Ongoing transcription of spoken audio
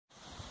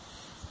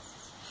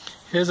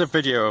Here's a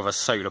video of a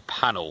solar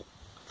panel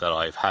that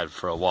I've had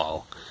for a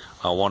while.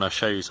 I want to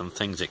show you some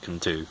things it can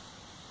do.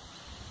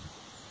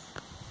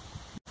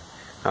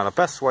 Now the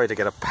best way to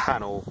get a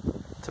panel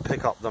to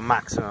pick up the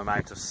maximum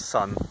amount of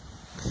sun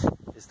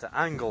is to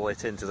angle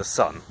it into the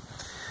sun.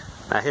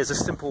 Now here's a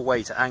simple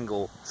way to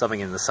angle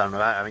something in the sun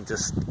without having to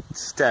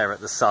stare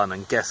at the sun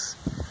and guess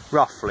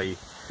roughly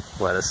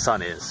where the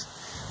sun is.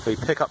 So you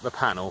pick up the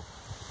panel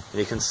and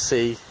you can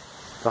see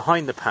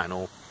behind the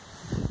panel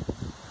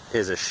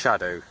is a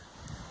shadow.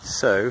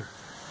 So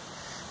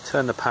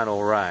turn the panel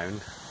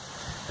around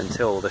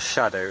until the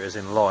shadow is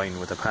in line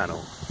with the panel,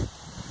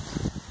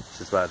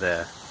 which is about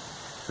there.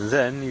 And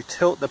then you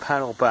tilt the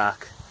panel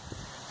back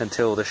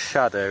until the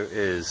shadow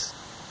is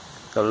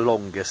the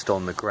longest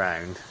on the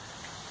ground.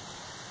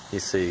 You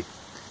see,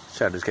 the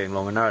shadow's getting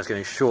longer, now it's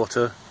getting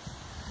shorter,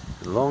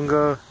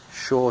 longer,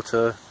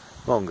 shorter,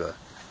 longer.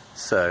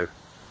 So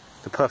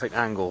the perfect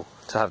angle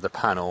to have the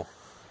panel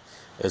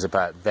is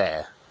about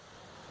there.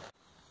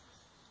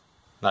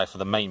 Now for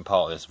the main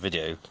part of this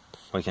video,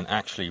 we can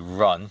actually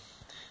run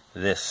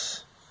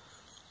this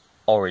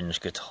orange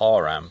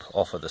guitar amp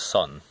off of the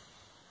sun.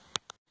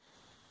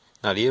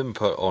 Now the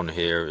input on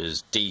here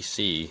is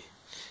DC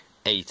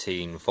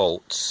 18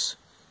 volts,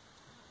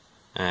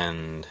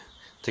 and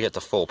to get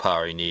the full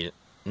power you need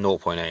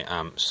 0.8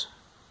 amps,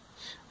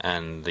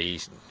 and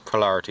the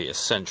polarity is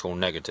central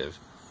negative.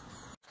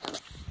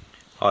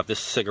 I have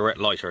this cigarette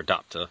lighter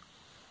adapter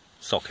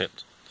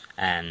socket,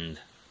 and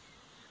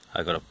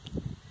I've got a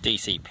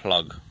DC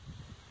plug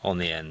on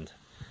the end,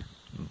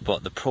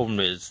 but the problem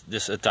is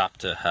this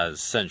adapter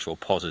has central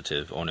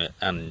positive on it,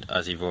 and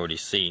as you've already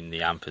seen,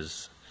 the amp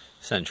is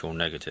central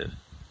negative.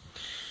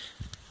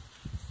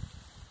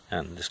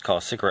 And this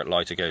car cigarette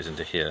lighter goes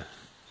into here,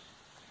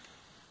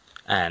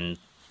 and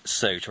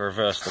so to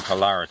reverse the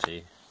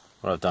polarity,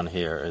 what I've done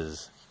here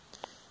is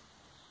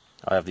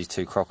I have these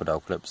two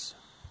crocodile clips,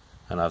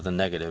 and I have the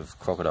negative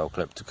crocodile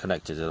clip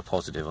connected to the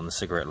positive on the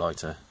cigarette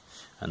lighter,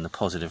 and the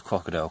positive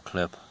crocodile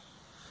clip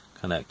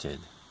connected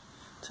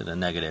to the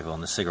negative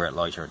on the cigarette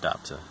lighter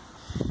adapter.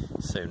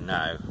 So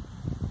now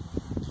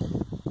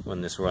when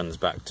this runs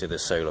back to the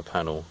solar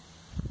panel,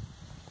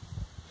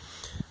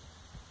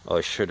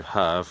 I should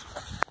have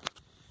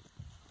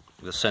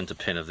the center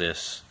pin of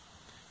this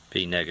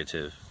be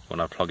negative when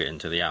I plug it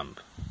into the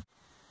amp.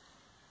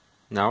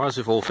 Now, as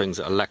with all things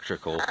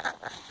electrical,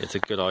 it's a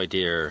good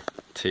idea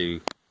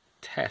to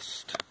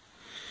test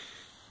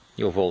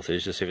your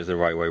voltage to see if it's the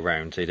right way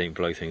round so you don't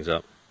blow things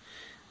up.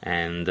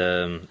 And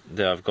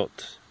there I've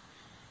got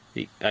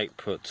the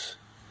output,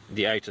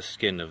 the outer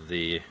skin of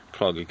the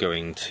plug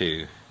going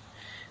to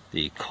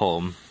the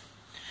COM,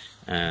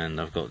 and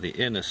I've got the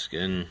inner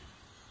skin,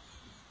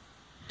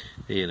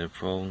 the inner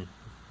prong,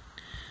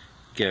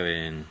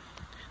 going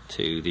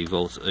to the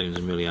volts, ohms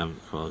and milliamp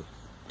plug,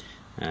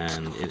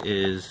 and it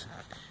is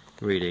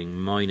reading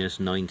minus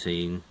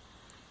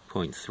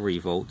 19.3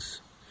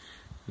 volts.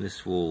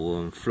 This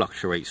will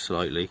fluctuate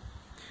slightly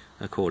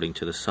according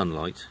to the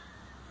sunlight,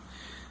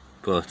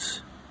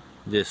 but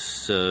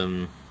this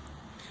is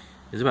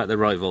about the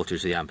right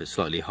voltage. The amp is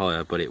slightly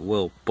higher, but it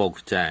will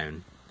bog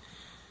down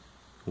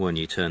when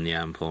you turn the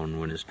amp on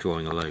when it's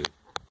drawing a load.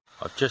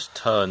 I've just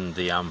turned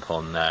the amp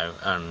on now,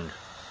 and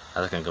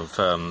as I can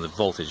confirm, the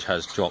voltage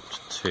has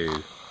dropped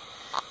to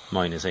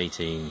minus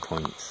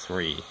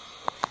 18.3,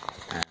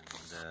 and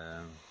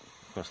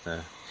across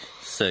there.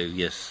 So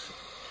yes,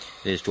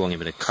 it is drawing a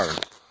bit of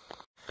current.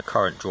 The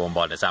current drawn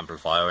by this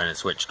amplifier, and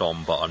it's switched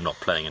on, but I'm not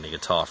playing any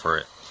guitar for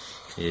it,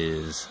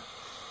 is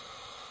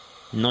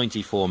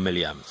 94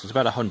 milliamps. It's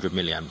about 100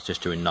 milliamps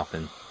just doing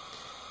nothing,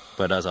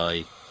 but as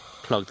I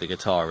plug the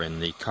guitar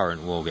in, the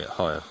current will get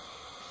higher.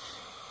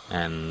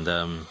 And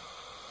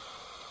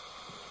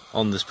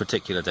on this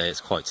particular day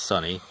it's quite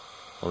sunny,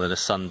 although the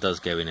sun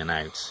does go in and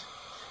out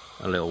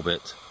a little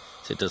bit,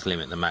 so it does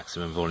limit the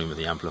maximum volume of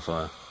the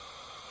amplifier.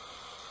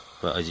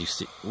 But as you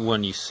see,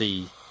 when you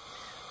see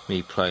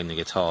me playing the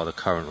guitar, the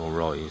current will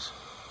rise.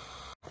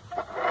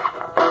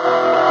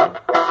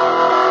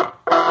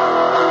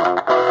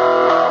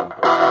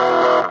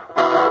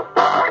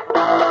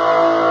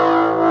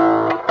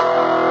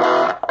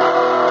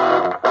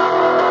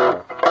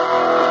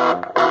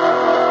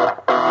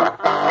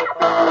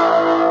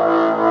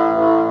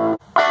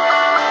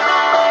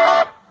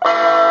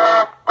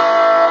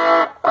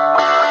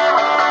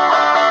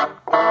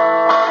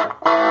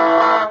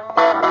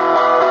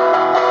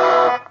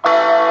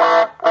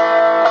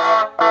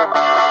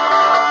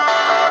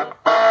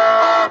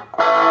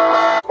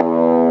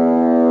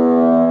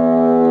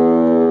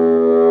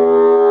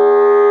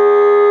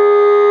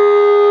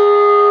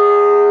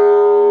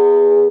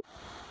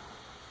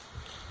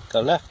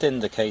 The left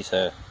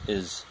indicator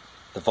is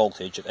the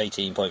voltage at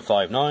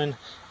 18.59,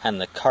 and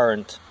the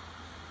current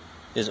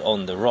is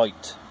on the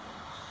right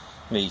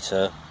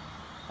meter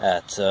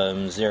at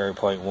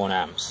 0.1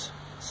 amps.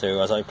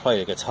 So as I play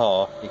the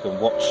guitar, you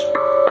can watch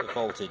the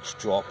voltage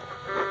drop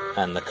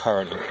and the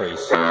current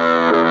increase.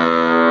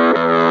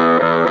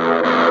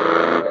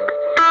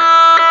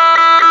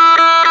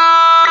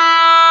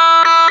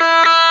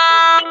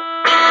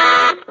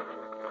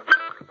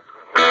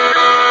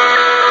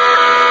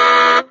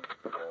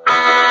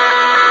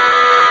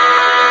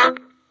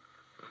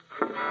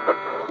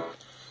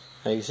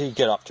 you see you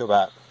get up to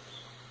about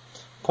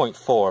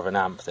 0.4 of an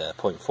amp there,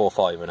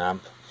 0.45 of an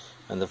amp,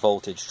 and the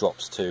voltage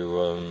drops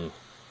to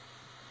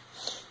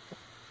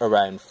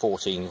around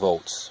 14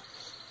 volts.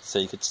 So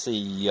you could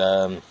see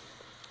if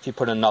you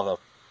put another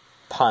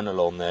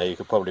panel on there, you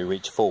could probably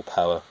reach full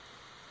power.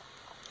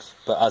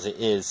 But as it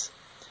is,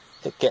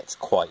 it gets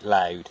quite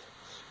loud,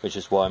 which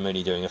is why I'm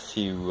only doing a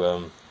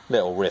few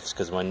little riffs,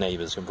 because my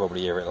neighbours can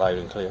probably hear it loud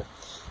and clear.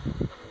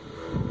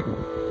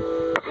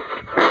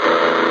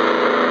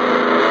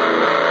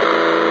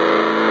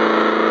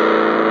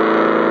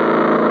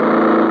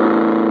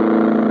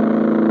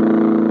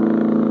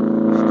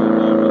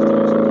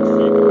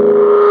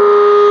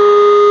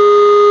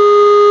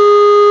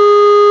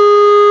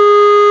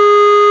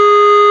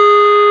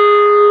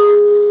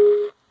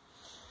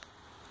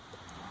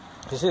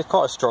 It's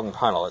quite a strong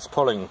panel. It's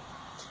pulling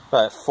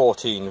about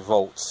 14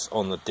 volts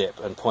on the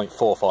dip and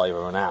 0.45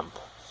 of an amp,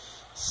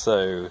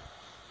 so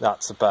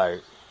that's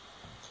about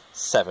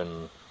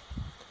 7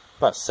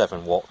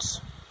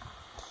 watts,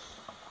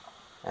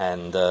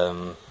 and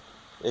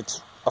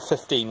it's a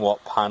 15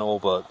 watt panel,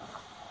 but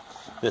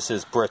this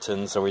is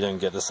Britain, so we don't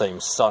get the same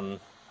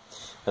sun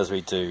as we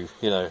do,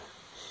 you know,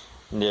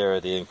 nearer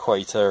the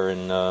equator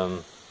in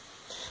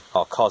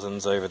our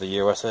cousins over the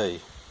USA.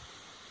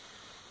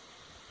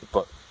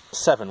 But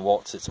 7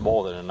 watts, it's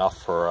more than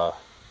enough for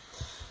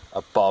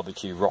a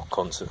barbecue rock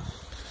concert.